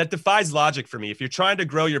 That defies logic for me. If you're trying to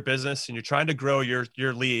grow your business and you're trying to grow your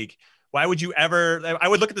league, why would you ever, I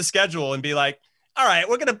would look at the schedule and be like, all right,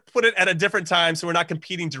 we're going to put it at a different time so we're not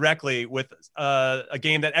competing directly with a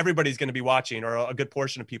game that everybody's going to be watching, or a good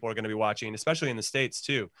portion of people are going to be watching, especially in the States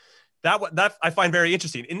too. That I find very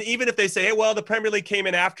interesting. And even if they say, hey, well, the Premier League came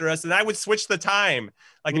in after us, then I would switch the time.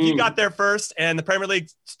 Like if you got there first and the Premier League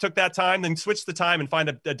took that time, then switch the time and find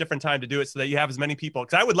a different time to do it so that you have as many people.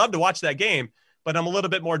 Because I would love to watch that game, but I'm a little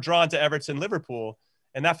bit more drawn to Everton Liverpool.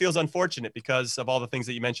 And that feels unfortunate because of all the things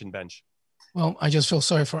that you mentioned, Benj. Well, I just feel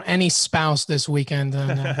sorry for any spouse this weekend,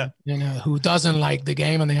 who doesn't like the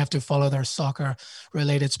game and they have to follow their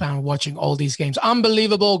soccer-related spouse watching all these games.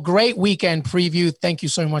 Unbelievable. Great weekend preview. Thank you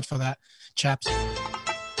so much for that, chaps.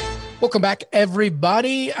 Welcome back,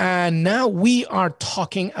 everybody. And now we are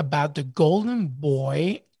talking about the Golden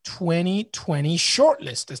Boy 2020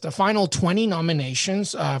 shortlist. It's the final 20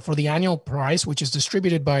 nominations for the annual prize, which is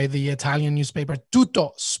distributed by the Italian newspaper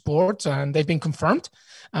Tutto Sport, and they've been confirmed.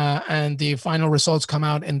 And the final results come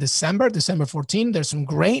out in December 14. There's some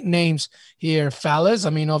great names here, fellas. I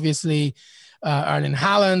mean, obviously, Erling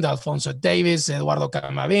Haaland, Alphonso Davies, Eduardo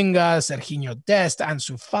Camavinga, Serginho Dest,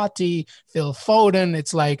 Ansu Fati, Phil Foden.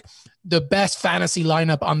 It's like the best fantasy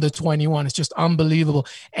lineup under 21. It's just unbelievable.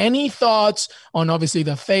 Any thoughts on obviously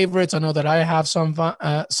the favorites? I know that I have some,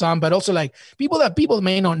 but also like people that people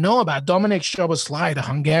may not know about. Dominic Szoboszlai, the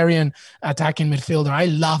Hungarian attacking midfielder. I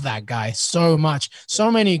love that guy so much.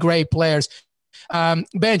 So many great players.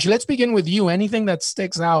 Benj, let's begin with you. Anything that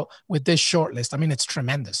sticks out with this shortlist? I mean, it's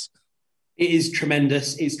tremendous. It is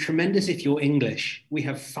tremendous. It's tremendous if you're English. We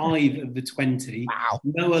have 5 of the 20. Wow.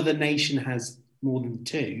 No other nation has more than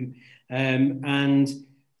 2. And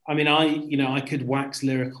I mean, I could wax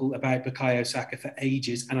lyrical about Bukayo Saka for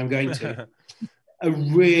ages, and I'm going to. A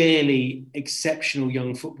really exceptional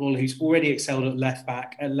young footballer who's already excelled at left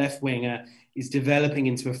back, at left winger, is developing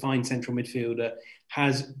into a fine central midfielder,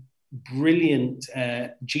 has brilliant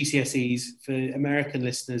GCSEs. For American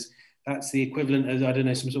listeners, that's the equivalent of, I don't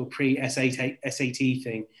know, some sort of pre-SAT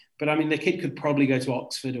thing. But I mean, the kid could probably go to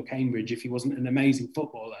Oxford or Cambridge if he wasn't an amazing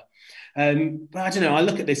footballer. But I don't know, I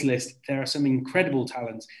look at this list, there are some incredible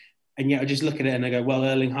talents. And yet I just look at it and I go, well,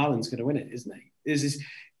 Erling Haaland's going to win it, isn't he?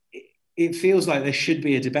 It feels like there should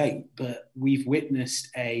be a debate, but we've witnessed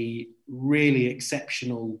a really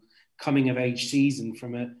exceptional coming of age season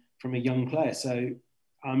from a young player. So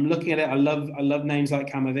I'm looking at it. I love names like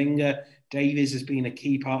Camavinga. Davies has been a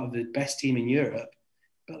key part of the best team in Europe,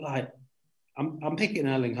 but like I'm picking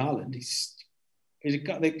Erling Haaland. He's the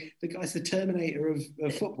guy's the Terminator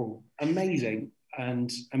of football. Amazing.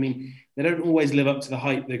 And I mean, they don't always live up to the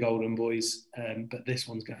hype, the Golden Boys, but this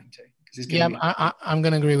one's going to. I'm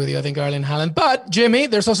going to agree with you. I think Erling Haaland. But Jimmy,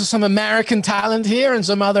 there's also some American talent here and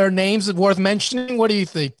some other names worth mentioning. What do you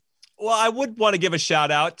think? Well, I would want to give a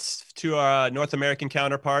shout out to our North American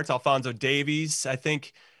counterparts, Alphonso Davies. I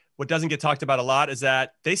think what doesn't get talked about a lot is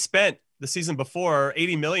that they spent the season before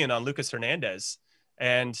 $80 million on Lucas Hernandez,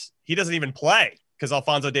 and he doesn't even play because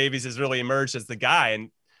Alphonso Davies has really emerged as the guy.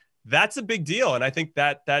 And that's a big deal. And I think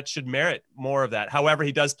that should merit more of that. However,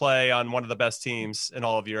 he does play on one of the best teams in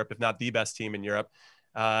all of Europe, if not the best team in Europe.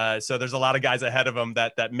 So there's a lot of guys ahead of him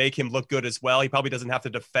that make him look good as well. He probably doesn't have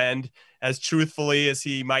to defend as truthfully as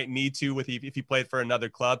he might need to if he played for another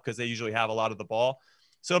club, because they usually have a lot of the ball.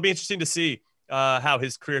 So it'll be interesting to see how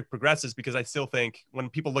his career progresses, because I still think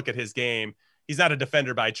when people look at his game, he's not a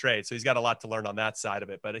defender by trade. So he's got a lot to learn on that side of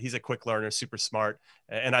it, but he's a quick learner, super smart.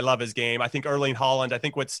 And I love his game. I think Erling Haaland, I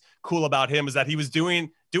think what's cool about him is that he was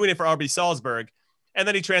doing it for RB Salzburg. And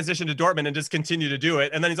then he transitioned to Dortmund and just continued to do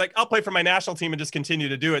it. And then he's like, I'll play for my national team and just continue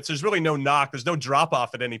to do it. So there's really no knock. There's no drop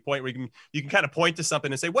off at any point where you can kind of point to something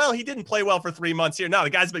and say, well, he didn't play well for 3 months here. No, the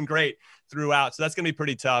guy's been great throughout. So that's going to be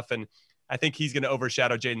pretty tough. And I think he's going to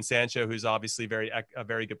overshadow Jadon Sancho, who's obviously a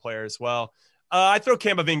very good player as well. I throw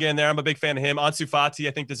Camavinga in there. I'm a big fan of him. Ansu Fati,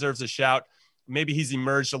 I think, deserves a shout. Maybe he's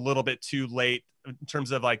emerged a little bit too late in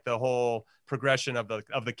terms of like the whole progression of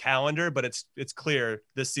the calendar, but it's clear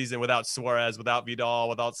this season, without Suarez, without Vidal,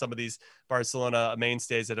 without some of these Barcelona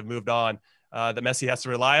mainstays that have moved on, that Messi has to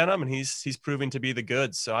rely on him, and he's proving to be the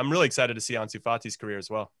goods. So I'm really excited to see Ansu Fati's career as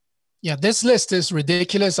well. Yeah, this list is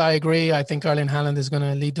ridiculous. I agree. I think Erling Haaland is going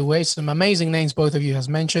to lead the way. Some amazing names both of you has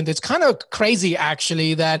mentioned. It's kind of crazy,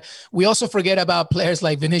 actually, that we also forget about players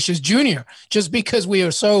like Vinicius Jr. Just because we are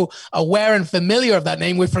so aware and familiar of that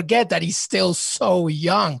name, we forget that he's still so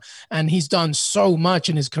young and he's done so much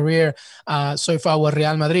in his career so far with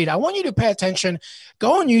Real Madrid. I want you to pay attention.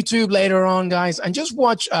 Go on YouTube later on, guys, and just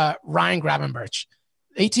watch Ryan Gravenberch,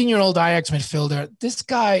 18-year-old Ajax midfielder. This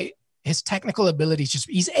guy, his technical abilities,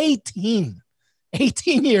 he's 18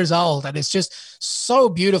 years old, and it's just so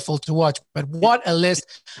beautiful to watch. But what a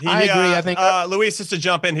list. I agree. I think Luis, just to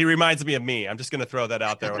jump in, he reminds me of me. I'm just going to throw that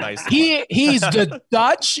out there. When I he's the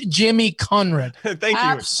Dutch Jimmy Conrad. Thank you.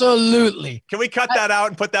 Absolutely. Can we cut that out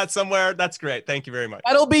and put that somewhere? That's great. Thank you very much.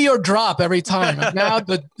 That'll be your drop every time. And now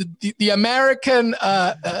the American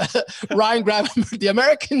Ryan Gravenberch, the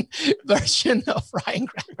American version of Ryan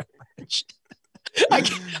Gravenberch.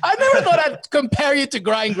 I never thought I'd compare you to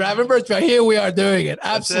Ryan Gravenberch, but here we are doing it.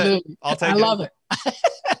 Absolutely. I'll take it. I love it.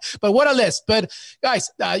 But what a list. But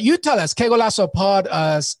guys, you tell us, Que Golazo Pod,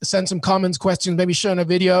 send some comments, questions, maybe show in a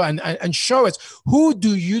video and show us, who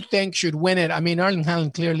do you think should win it? I mean, Erling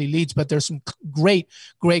Haaland clearly leads, but there's some great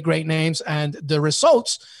names, and the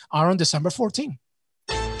results are on December 14th.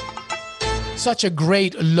 Such a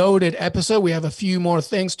great loaded episode. We have a few more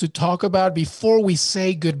things to talk about before we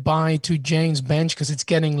say goodbye to James Bench, because it's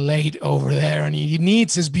getting late over there and he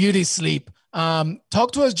needs his beauty sleep.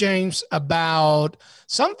 Talk to us, James, about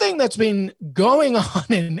something that's been going on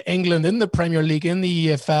in England, in the Premier League, in the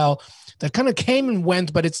EFL, that kind of came and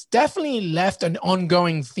went, but it's definitely left an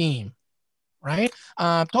ongoing theme, right?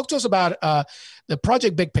 Talk to us about the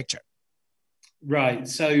project Big Picture. Right.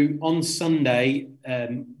 So on Sunday,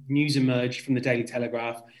 news emerged from the Daily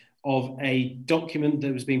Telegraph of a document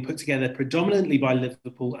that was being put together predominantly by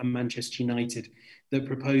Liverpool and Manchester United that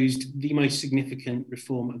proposed the most significant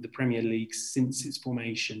reform of the Premier League since its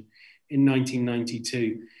formation in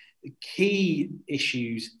 1992. The key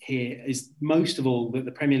issues here is, most of all, that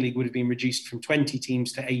the Premier League would have been reduced from 20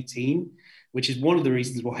 teams to 18, which is one of the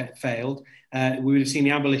reasons why it failed. We would have seen the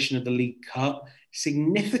abolition of the League Cup.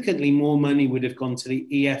 Significantly more money would have gone to the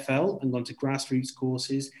EFL and gone to grassroots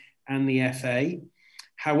courses and the FA.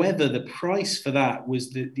 However, the price for that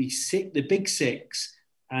was the Big Six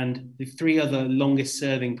and the three other longest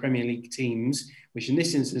serving Premier League teams, which in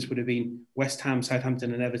this instance would have been West Ham,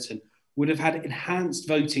 Southampton and Everton, would have had enhanced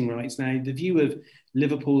voting rights. Now, the view of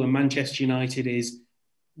Liverpool and Manchester United is,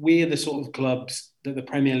 we're the sort of clubs that the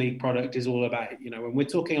Premier League product is all about. You know, when we're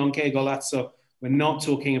talking on Que Golazo, we're not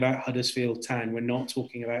talking about Huddersfield Town. We're not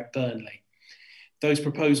talking about Burnley. Those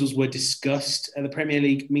proposals were discussed at the Premier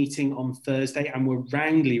League meeting on Thursday and were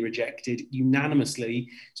roundly rejected unanimously.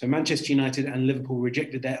 So Manchester United and Liverpool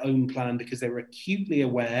rejected their own plan because they were acutely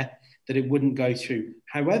aware that it wouldn't go through.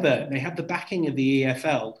 However, they have the backing of the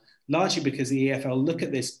EFL, largely because the EFL look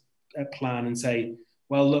at this plan and say,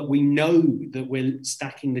 well, look, we know that we're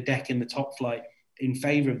stacking the deck in the top flight in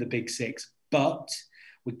favour of the Big Six, but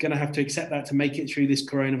we're going to have to accept that to make it through this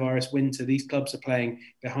coronavirus winter. These clubs are playing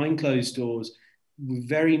behind closed doors with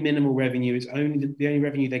very minimal revenue. It's only the only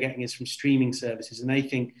revenue they're getting is from streaming services. And they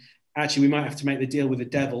think, actually, we might have to make the deal with the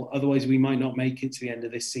devil. Otherwise, we might not make it to the end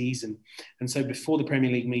of this season. And so before the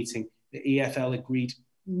Premier League meeting, the EFL agreed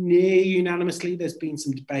near unanimously. There's been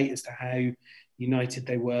some debate as to how united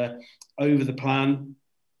they were over the plan.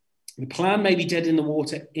 The plan may be dead in the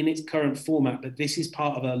water in its current format, but this is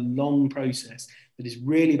part of a long process that is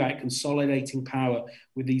really about consolidating power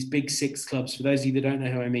with these big six clubs. For those of you that don't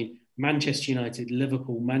know who I mean, Manchester United,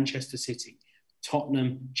 Liverpool, Manchester City,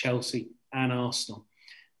 Tottenham, Chelsea, and Arsenal.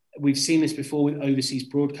 We've seen this before with overseas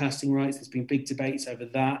broadcasting rights. There's been big debates over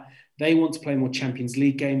that. They want to play more Champions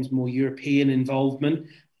League games, more European involvement,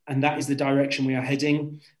 and that is the direction we are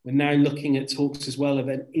heading. We're now looking at talks as well of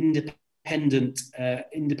an independent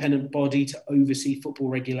body to oversee football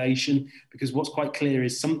regulation, because what's quite clear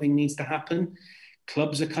is something needs to happen.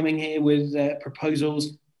 Clubs are coming here with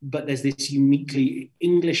proposals, but there's this uniquely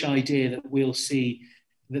English idea that we'll see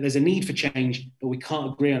that there's a need for change, but we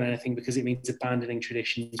can't agree on anything because it means abandoning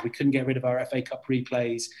traditions. We couldn't get rid of our FA Cup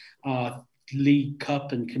replays, our League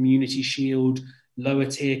Cup and Community Shield, lower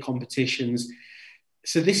tier competitions.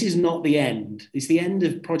 So this is not the end. It's the end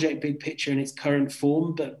of Project Big Picture in its current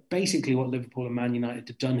form, but basically what Liverpool and Man United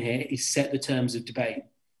have done here is set the terms of debate.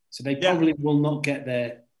 So they probably will not get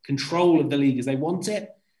their control of the league as they want it,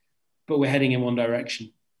 but we're heading in one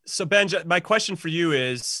direction. So Ben, my question for you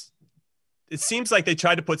is, it seems like they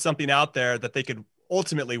tried to put something out there that they could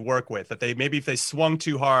ultimately work with, that they, maybe if they swung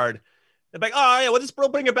too hard, they're like, oh yeah, well, we'll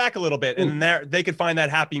bring it back a little bit. And there they could find that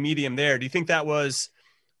happy medium there. Do you think that was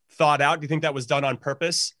thought out? Do you think that was done on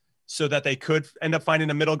purpose so that they could end up finding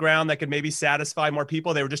a middle ground that could maybe satisfy more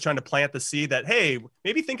people? They were just trying to plant the seed that, hey,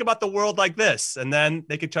 maybe think about the world like this. And then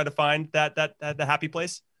they could try to find the happy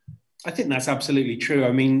place. I think that's absolutely true.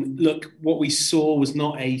 I mean, look, what we saw was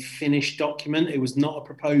not a finished document. It was not a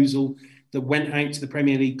proposal that went out to the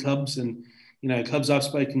Premier League clubs. And, you know, clubs I've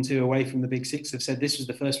spoken to away from the Big Six have said this was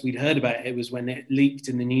the first we'd heard about it. It was when it leaked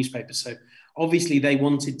in the newspaper. So obviously they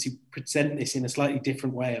wanted to present this in a slightly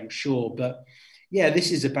different way, I'm sure. But yeah, this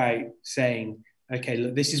is about saying, okay,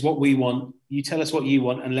 look, this is what we want. You tell us what you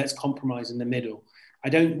want and let's compromise in the middle. I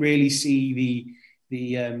don't really see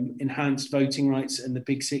the enhanced voting rights and the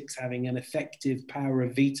Big Six having an effective power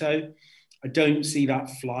of veto. I don't see that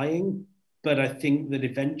flying, but I think that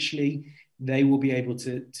eventually they will be able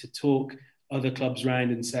to talk other clubs around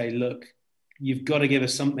and say, look, you've got to give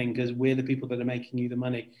us something because we're the people that are making you the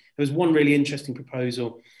money. There was one really interesting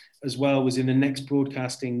proposal as well, was in the next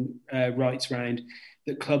broadcasting rights round,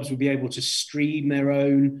 that clubs would be able to stream their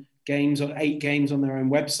own games, or 8 games on their own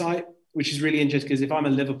website, which is really interesting because if I'm a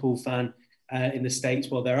Liverpool fan in the States,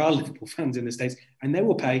 well, there are Liverpool fans in the States, and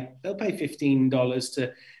they'll pay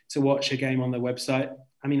 $15 to watch a game on their website.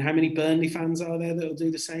 I mean, how many Burnley fans are there that will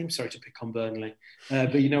do the same? Sorry to pick on Burnley,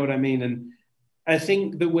 but you know what I mean. And I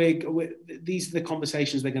think that these are the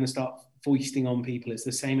conversations they're going to start foisting on people. It's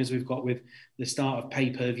the same as we've got with the start of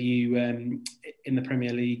pay-per-view in the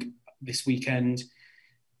Premier League this weekend.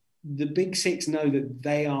 The Big Six know that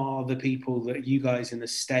they are the people that you guys in the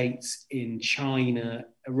States, in China,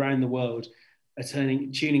 around the world are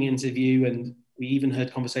tuning into view. And we even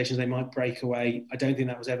heard conversations they might break away. I don't think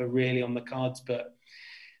that was ever really on the cards, but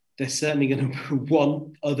they're certainly going to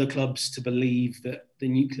want other clubs to believe that the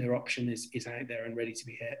nuclear option is out there and ready to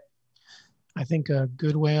be hit. I think a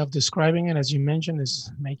good way of describing it, as you mentioned,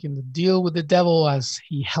 is making the deal with the devil as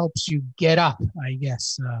he helps you get up, I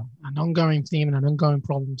guess. An ongoing theme and an ongoing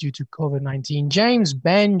problem due to COVID-19. James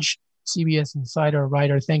Benge, CBS Insider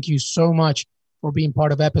writer, thank you so much for being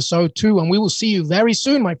part of episode 2. And we will see you very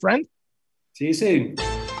soon, my friend. See you soon.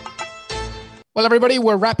 Well, everybody,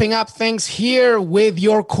 we're wrapping up things here with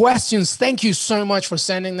your questions. Thank you so much for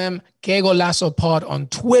sending them. Que Golazo Pod on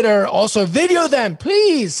Twitter. Also, video them.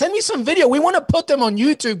 Please send me some video. We want to put them on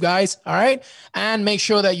YouTube, guys. All right. And make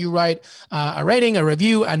sure that you write a rating, a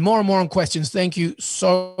review, and more on questions. Thank you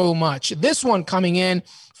so much. This one coming in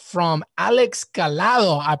from Alex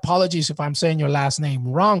Calado. Apologies if I'm saying your last name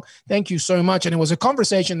wrong. Thank you so much. And it was a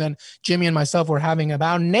conversation that Jimmy and myself were having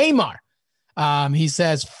about Neymar. He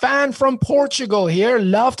says, fan from Portugal here.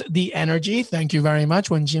 Loved the energy. Thank you very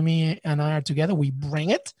much. When Jimmy and I are together, we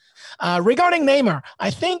bring it. Regarding Neymar,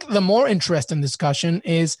 I think the more interesting discussion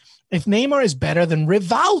is if Neymar is better than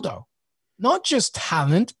Rivaldo. Not just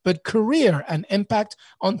talent, but career and impact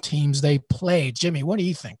on teams they play. Jimmy, what do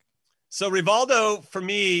you think? So Rivaldo, for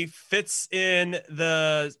me, fits in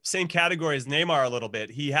the same category as Neymar a little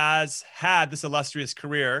bit. He has had this illustrious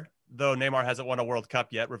career, though Neymar hasn't won a World Cup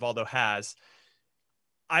yet. Rivaldo has.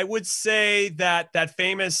 I would say that that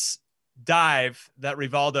famous dive that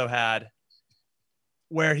Rivaldo had,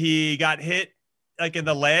 where he got hit like in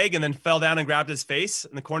the leg and then fell down and grabbed his face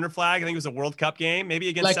in the corner flag. I think it was a World Cup game, maybe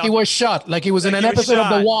against he was shot, like he was in an episode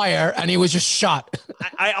of The Wire and he was just shot.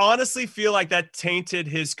 I honestly feel like that tainted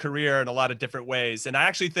his career in a lot of different ways. And I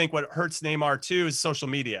actually think what hurts Neymar too is social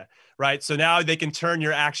media, right? So now they can turn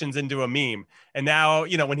your actions into a meme. And now,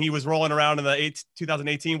 you know, when he was rolling around in the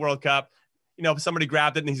 2018 World Cup, somebody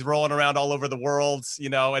grabbed it and he's rolling around all over the world,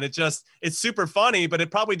 and it's super funny, but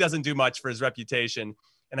it probably doesn't do much for his reputation.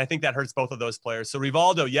 And I think that hurts both of those players. So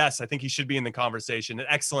Rivaldo, yes, I think he should be in the conversation. An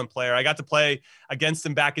excellent player. I got to play against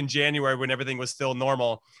him back in January when everything was still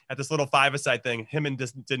normal at this little five-a-side thing. Him and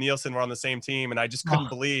Danielson were on the same team, and I just couldn't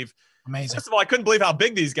believe. Amazing. First of all, I couldn't believe how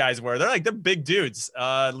big these guys were. They're big dudes,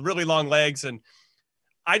 really long legs. And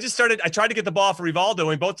I tried to get the ball for Rivaldo, and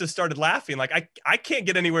we both just started laughing. Like, I can't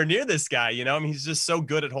get anywhere near this guy, he's just so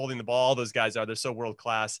good at holding the ball. All those guys are. They're so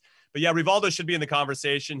world-class. But yeah, Rivaldo should be in the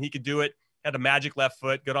conversation. He could do it. Had a magic left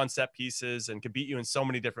foot, good on set pieces, and could beat you in so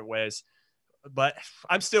many different ways. But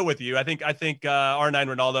I'm still with you. I think R9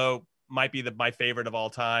 Ronaldo might be my favorite of all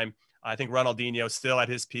time. I think Ronaldinho still at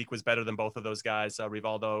his peak was better than both of those guys,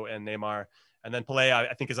 Rivaldo and Neymar. And then Pelé,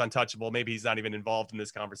 I think, is untouchable. Maybe he's not even involved in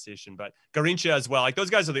this conversation, but Garrincha as well. Like, those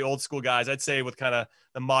guys are the old school guys. I'd say with kind of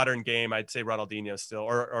the modern game, I'd say Ronaldinho still,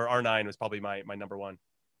 or R9 was probably my number one.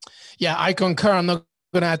 Yeah, I concur. I'm not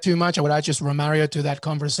going to add too much. I would add just Romario to that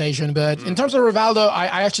conversation. But in terms of Rivaldo,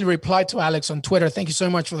 I actually replied to Alex on Twitter. Thank you so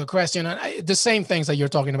much for the question. And the same things that you're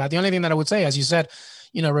talking about. The only thing that I would say, as you said,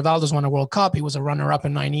 Rivaldo's won a World Cup. He was a runner-up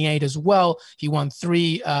in '98 as well. He won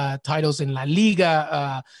 3 titles in La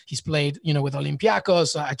Liga. He's played, with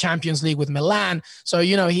Olympiacos, a Champions League with Milan. So,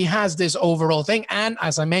 he has this overall thing. And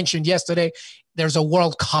as I mentioned yesterday, there's a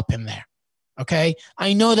World Cup in there. Okay.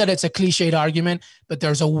 I know that it's a cliched argument, but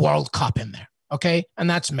there's a World Cup in there. Okay. And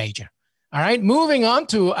that's major. All right. Moving on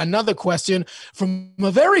to another question from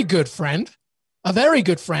a very good friend, a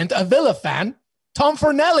Villa fan, Tom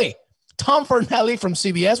Fornelli. Tom Fornelli from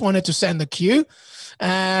CBS wanted to send the cue.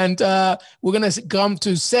 And we're going to come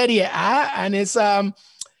to Serie A. And it's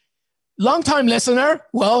long-time listener.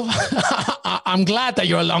 Well, I'm glad that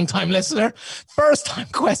you're a long-time listener. First-time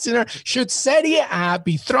questioner. Should Serie A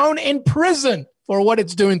be thrown in prison for what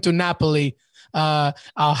it's doing to Napoli?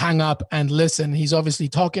 I'll hang up and listen. He's obviously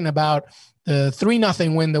talking about the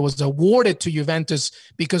 3-0 win that was awarded to Juventus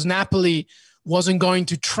because Napoli wasn't going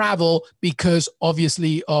to travel because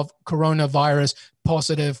obviously of coronavirus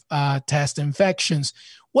positive test infections.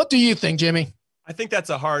 What do you think, Jimmy? I think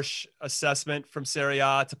that's a harsh assessment from Serie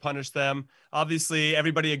A to punish them. Obviously,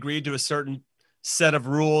 everybody agreed to a certain set of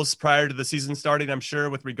rules prior to the season starting, I'm sure,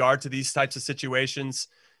 with regard to these types of situations.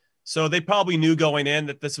 So they probably knew going in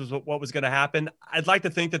that this was what was going to happen. I'd like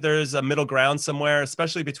to think that there is a middle ground somewhere,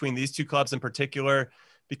 especially between these two clubs in particular,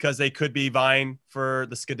 because they could be vying for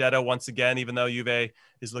the Scudetto once again, even though Juve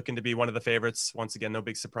is looking to be one of the favorites. Once again, no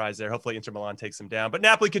big surprise there. Hopefully Inter Milan takes them down. But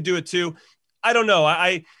Napoli could do it too. I don't know.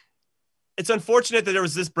 It's unfortunate that there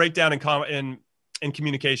was this breakdown in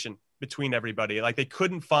communication between everybody. Like, they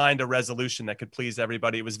couldn't find a resolution that could please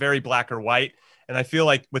everybody. It was very black or white. And I feel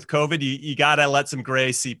like with COVID, you got to let some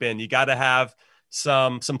gray seep in. You got to have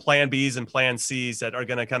some plan Bs and plan Cs that are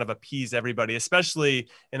going to kind of appease everybody, especially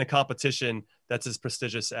in a competition that's as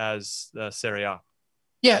prestigious as the Serie A.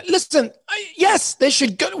 Yeah, listen, yes, they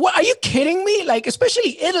should go. What, are you kidding me? Like,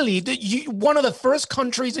 especially Italy, one of the first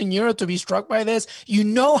countries in Europe to be struck by this. You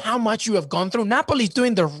know how much you have gone through. Napoli's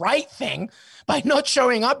doing the right thing by not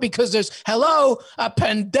showing up because there's, a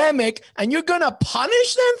pandemic, and you're going to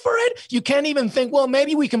punish them for it? You can't even think, well,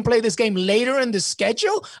 maybe we can play this game later in the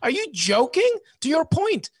schedule? Are you joking? To your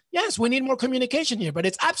point, yes, we need more communication here, but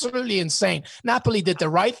it's absolutely insane. Napoli did the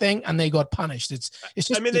right thing, and they got punished. It's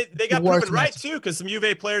just. I mean, they got proven right too, because some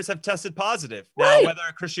Juve players have tested positive. Now, whether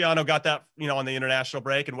Cristiano got that, on the international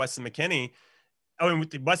break, and Weston McKennie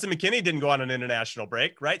didn't go on an international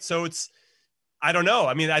break, right? So I don't know.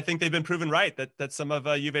 I mean, I think they've been proven right that some of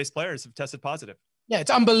Juve's players have tested positive. Yeah, it's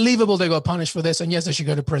unbelievable they got punished for this, and yes, they should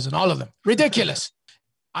go to prison. All of them, ridiculous.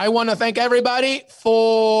 I want to thank everybody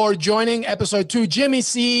for joining episode 2. Jimmy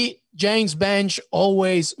C, James Bench,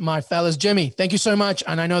 always my fellas. Jimmy, thank you so much.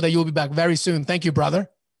 And I know that you'll be back very soon. Thank you, brother.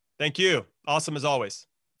 Thank you. Awesome as always.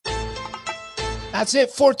 That's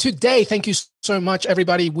it for today. Thank you so much,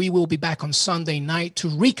 everybody. We will be back on Sunday night to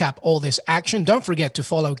recap all this action. Don't forget to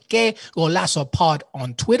follow Que Golazo Pod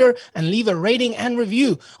on Twitter and leave a rating and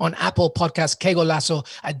review on Apple Podcasts. Que Golazo,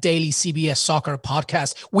 a daily CBS soccer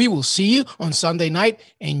podcast. We will see you on Sunday night.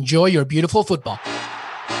 Enjoy your beautiful football.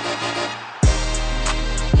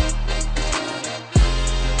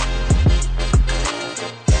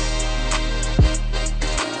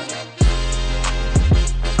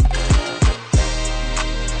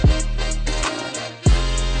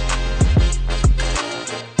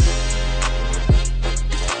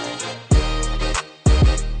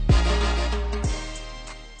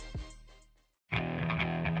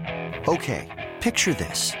 Okay, picture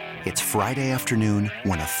this. It's Friday afternoon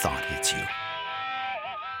when a thought hits you.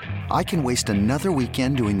 I can waste another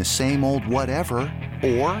weekend doing the same old whatever,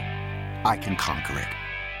 or I can conquer it.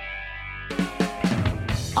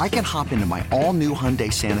 I can hop into my all-new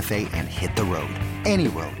Hyundai Santa Fe and hit the road. Any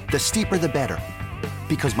road. The steeper, the better.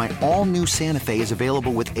 Because my all-new Santa Fe is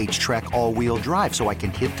available with H-Track all-wheel drive, so I can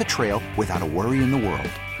hit the trail without a worry in the world.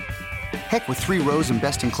 Heck, with 3 rows and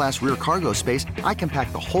best-in-class rear cargo space, I can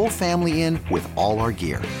pack the whole family in with all our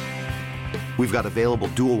gear. We've got available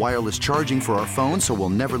dual wireless charging for our phones, so we'll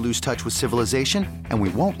never lose touch with civilization, and we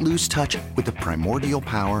won't lose touch with the primordial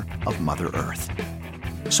power of Mother Earth.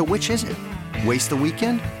 So which is it? Waste the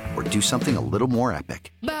weekend or do something a little more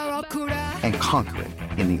epic? And conquer it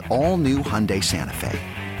in the all-new Hyundai Santa Fe.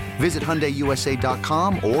 Visit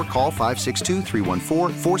HyundaiUSA.com or call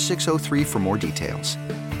 562-314-4603 for more details.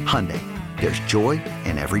 Hyundai, there's joy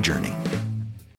in every journey.